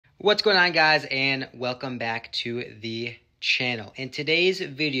What's going on, guys, and welcome back to the channel. In today's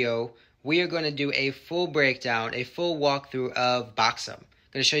video, we are going to do a full breakdown, a full walkthrough of Boxem.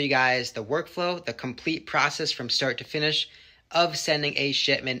 I'm going to show you guys the workflow, the complete process from start to finish of sending a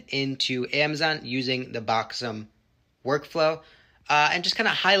shipment into Amazon using the Boxem workflow, and just kind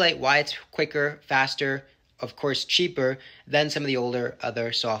of highlight why it's quicker, faster, of course cheaper than some of the older other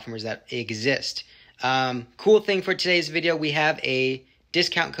softwares that exist. Cool thing for today's video, we have a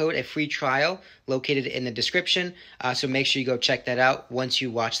discount code, a free trial located in the description. So make sure you go check that out once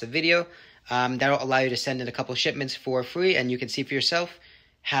you watch the video. That'll allow you to send in a couple shipments for free, and you can see for yourself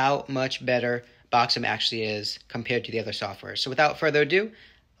how much better Boxem actually is compared to the other software. So without further ado,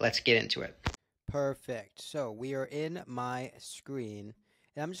 let's get into it. Perfect. So we are in my screen,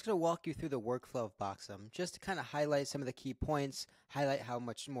 and I'm just going to walk you through the workflow of Boxem, just to kind of highlight some of the key points, highlight how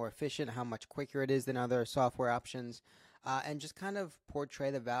much more efficient, how much quicker it is than other software options, and just kind of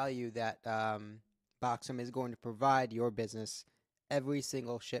portray the value that Boxem is going to provide your business every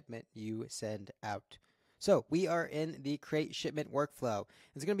single shipment you send out. So we are in the create shipment workflow.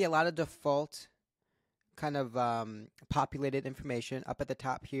 There's going to be a lot of default kind of populated information. Up at the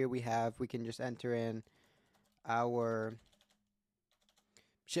top here we can just enter in our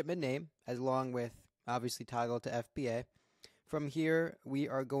shipment name along with obviously toggle to FBA. From here, we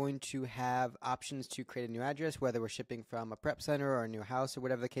are going to have options to create a new address, whether we're shipping from a prep center or a new house or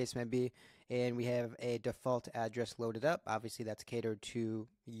whatever the case may be. And we have a default address loaded up. Obviously, that's catered to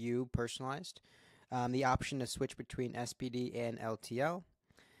you, personalized. The option to switch between SPD and LTL.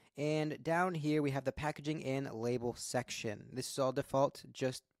 And down here, we have the packaging and label section. This is all default,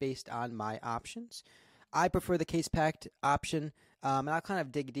 just based on my options. I prefer the case packed option, and I'll kind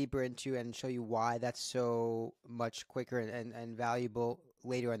of dig deeper into and show you why that's so much quicker and valuable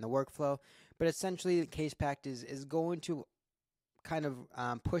later in the workflow. But essentially, the case packed is going to kind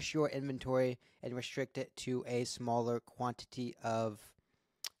of push your inventory and restrict it to a smaller quantity of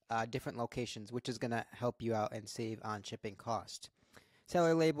different locations, which is going to help you out and save on shipping cost.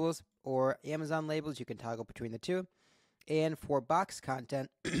 Seller labels or Amazon labels, you can toggle between the two. And for box content,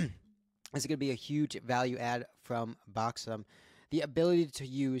 this is going to be a huge value add from Boxem. The ability to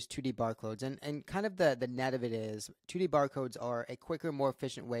use 2D barcodes. And kind of the net of it is 2D barcodes are a quicker, more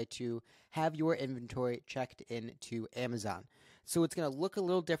efficient way to have your inventory checked into Amazon. So it's going to look a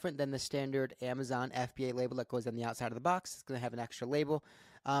little different than the standard Amazon FBA label that goes on the outside of the box. It's going to have an extra label,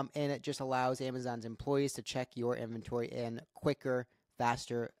 and it just allows Amazon's employees to check your inventory in quicker,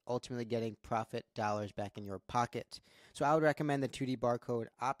 faster, ultimately getting profit dollars back in your pocket. So I would recommend the 2D barcode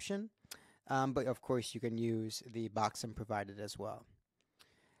option. But of course, you can use the Boxem provided as well.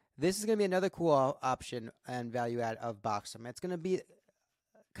 This is going to be another cool option and value add of Boxem. It's going to be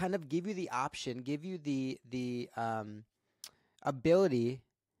kind of give you the option, give you the ability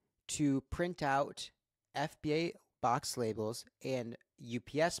to print out FBA box labels and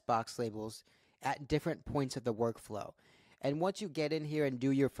UPS box labels at different points of the workflow. And once you get in here and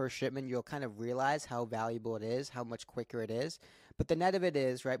do your first shipment, you'll kind of realize how valuable it is, how much quicker it is. But the net of it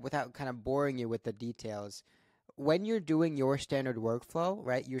is, right, without kind of boring you with the details, when you're doing your standard workflow,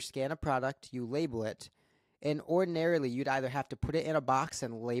 right, you scan a product, you label it, and ordinarily you'd either have to put it in a box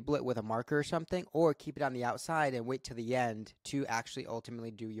and label it with a marker or something, or keep it on the outside and wait to the end to actually ultimately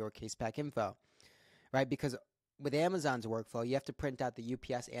do your case pack info, right? Because with Amazon's workflow, you have to print out the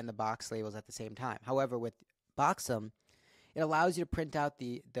UPS and the box labels at the same time. However, with Boxem, it allows you to print out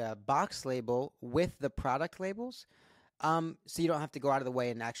the box label with the product labels, so you don't have to go out of the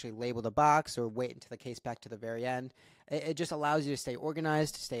way and actually label the box or wait until the case pack to the very end. It just allows you to stay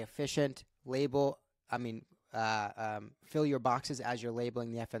organized, stay efficient, fill your boxes as you're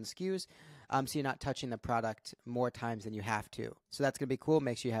labeling the FN SKUs, so you're not touching the product more times than you have to. So that's going to be cool.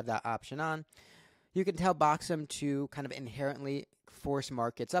 Make sure you have that option on. You can tell Boxem to kind of inherently force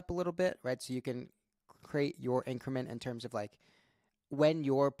markets up a little bit, right? So you can create your increment in terms of like when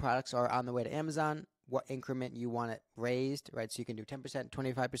your products are on the way to Amazon, what increment you want it raised, right? So you can do 10%,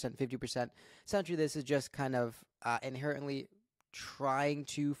 25%, 50%. Essentially, this is just kind of inherently trying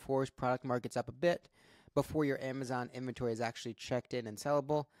to force product markets up a bit before your Amazon inventory is actually checked in and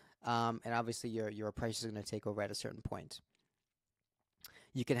sellable. And obviously, your price is going to take over at a certain point.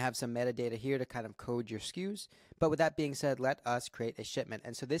 You can have some metadata here to kind of code your SKUs. But with that being said, let us create a shipment.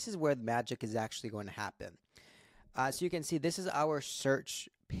 And so this is where the magic is actually going to happen. So you can see this is our search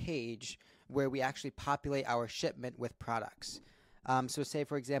page where we actually populate our shipment with products. So say,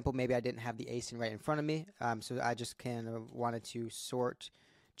 for example, maybe I didn't have the ASIN right in front of me. So I just kind of wanted to sort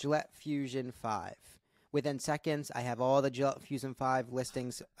Gillette Fusion 5. Within seconds, I have all the Gillette Fusion 5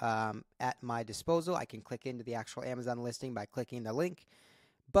 listings at my disposal. I can click into the actual Amazon listing by clicking the link.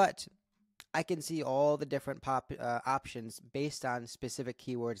 but I can see all the different options based on specific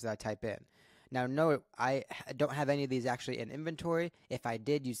keywords that I type in. Now, note, I don't have any of these actually in inventory. If I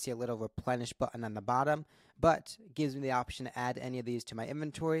did, you'd see a little replenish button on the bottom, but it gives me the option to add any of these to my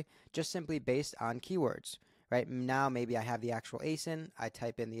inventory just simply based on keywords. Right now, maybe I have the actual ASIN. I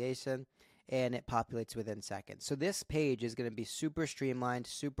type in the ASIN, and it populates within seconds. So this page is going to be super streamlined,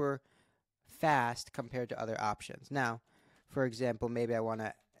 super fast compared to other options. Now, for example, maybe I want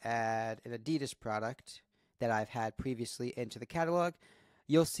to add an Adidas product that I've had previously into the catalog.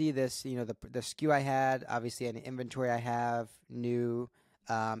 You'll see this, the SKU I had, obviously any inventory I have, new,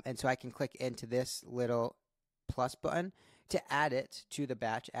 and so I can click into this little plus button to add it to the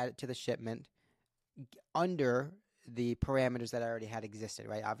batch, add it to the shipment under the parameters that I already had existed,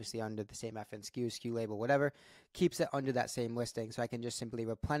 right? Obviously under the same FN SKU label, whatever, keeps it under that same listing, so I can just simply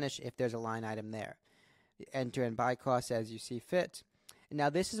replenish if there's a line item there. Enter and buy costs as you see fit. Now,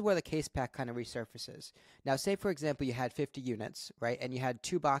 this is where the case pack kind of resurfaces. Now, say, for example, you had 50 units, right, and you had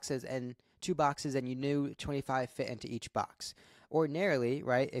two boxes and you knew 25 fit into each box. Ordinarily,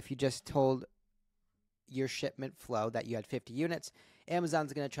 right, if you just told your shipment flow that you had 50 units,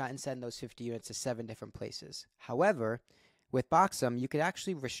 Amazon's going to try and send those 50 units to 7 different places. However, with Boxem, you could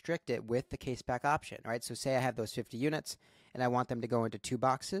actually restrict it with the case pack option, right? So say I have those 50 units and I want them to go into 2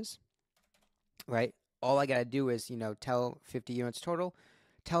 boxes, right? All I got to do is, tell 50 units total,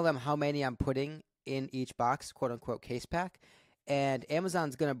 tell them how many I'm putting in each box, quote unquote case pack, and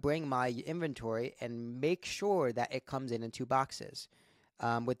Amazon's going to bring my inventory and make sure that it comes in 2 boxes.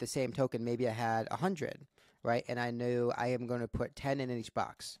 With the same token, maybe I had 100, right? And I knew I am going to put 10 in each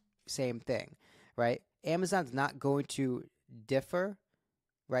box. Same thing, right? Amazon's not going to differ,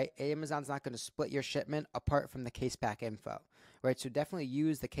 right? Amazon's not going to split your shipment apart from the case pack info, right? So definitely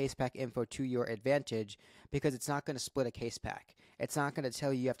use the case pack info to your advantage because it's not going to split a case pack. It's not going to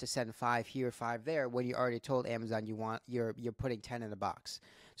tell you have to send 5 here, 5 there when you already told Amazon you're putting 10 in a box.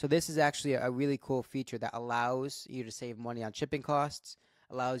 So this is actually a really cool feature that allows you to save money on shipping costs,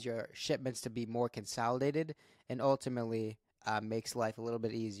 allows your shipments to be more consolidated, and ultimately makes life a little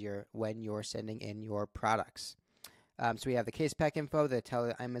bit easier when you're sending in your products. So we have the case pack info that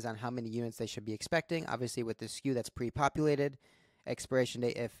tell Amazon how many units they should be expecting. Obviously, with the SKU that's pre-populated, expiration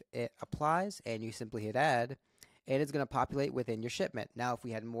date if it applies, and you simply hit add, and it's going to populate within your shipment. Now, if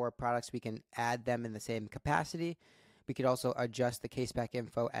we had more products, we can add them in the same capacity. We could also adjust the case pack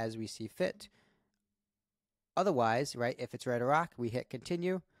info as we see fit. Otherwise, right, if it's right or rock, we hit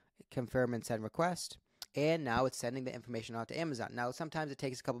continue, confirm and send request, and now it's sending the information out to Amazon. Now, sometimes it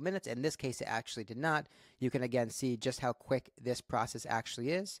takes a couple minutes. In this case, it actually did not. You can, again, see just how quick this process actually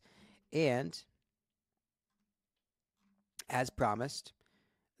is. And as promised,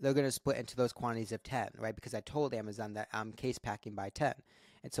 they're going to split into those quantities of 10, right, because I told Amazon that I'm case packing by 10.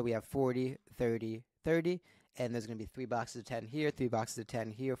 And so we have 40, 30, 30, and there's going to be 3 boxes of 10 here, 3 boxes of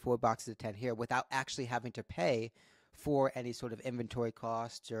 10 here, 4 boxes of 10 here without actually having to pay for any sort of inventory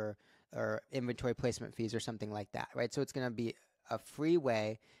costs or inventory placement fees or something like that, right? So it's going to be a free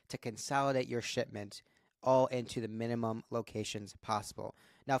way to consolidate your shipment all into the minimum locations possible.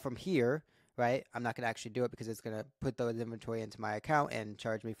 Now from here, right, I'm not going to actually do it because it's going to put those inventory into my account and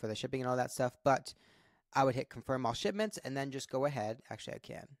charge me for the shipping and all that stuff, but I would hit confirm all shipments and then just go ahead. Actually, I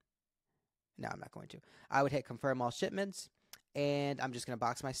can. No, I'm not going to. I would hit confirm all shipments and I'm just going to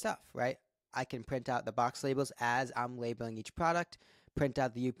box my stuff, right? I can print out the box labels as I'm labeling each product, print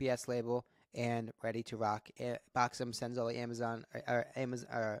out the UPS label, and ready to rock. Boxem sends all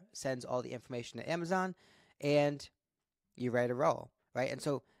the sends all the information to Amazon, and you're ready to roll, right? And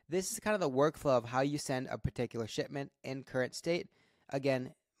so this is kind of the workflow of how you send a particular shipment in current state.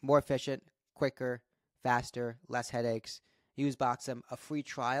 Again, more efficient, quicker, faster, less headaches. Use Boxem. A free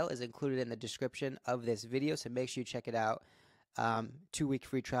trial is included in the description of this video, so make sure you check it out. 2-week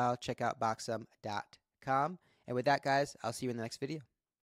free trial. Check out Boxem.com. And with that, guys, I'll see you in the next video.